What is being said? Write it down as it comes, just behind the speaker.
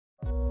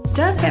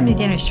Dove Family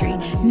Dentistry,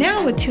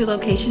 now with 2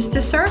 locations to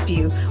serve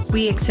you.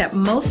 We accept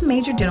most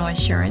major dental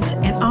insurance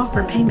and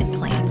offer payment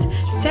plans.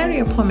 Saturday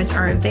appointments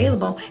are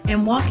available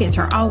and walk-ins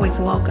are always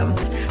welcome.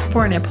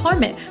 For an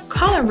appointment,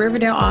 call our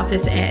Riverdale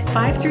office at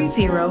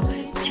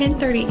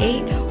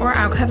 530-1038 or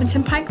our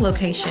Covington Pike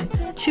location,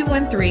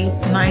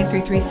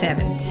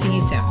 213-9337. See you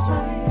soon.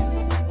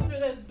 For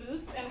those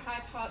booths and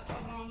high tops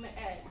along the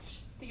edge.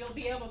 So you'll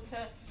be able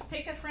to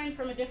pick a friend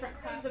from a different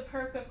class. The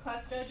perk of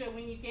Class Dojo,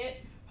 when you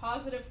get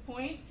positive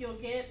points, you'll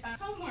get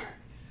homework.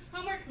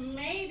 Homework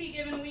may be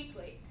given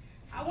weekly.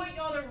 I want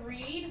y'all to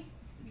read.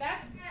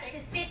 That's to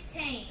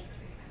 15.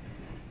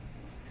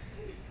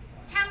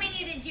 How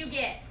many did you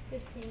get?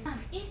 15.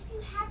 If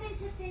you happen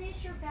to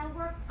finish your bell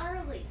work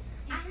early,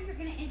 you're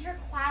going to enter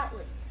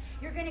quietly.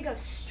 You're going to go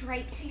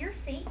straight to your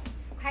seat,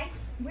 okay?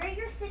 Where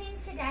you're sitting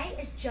today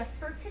is just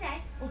for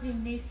today. We'll do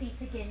new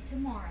seats again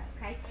tomorrow,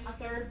 okay? A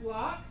third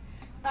block.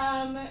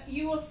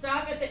 You will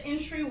stop at the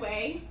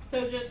entryway,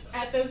 so just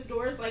at those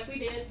doors like we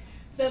did,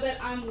 so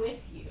that I'm with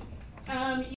you.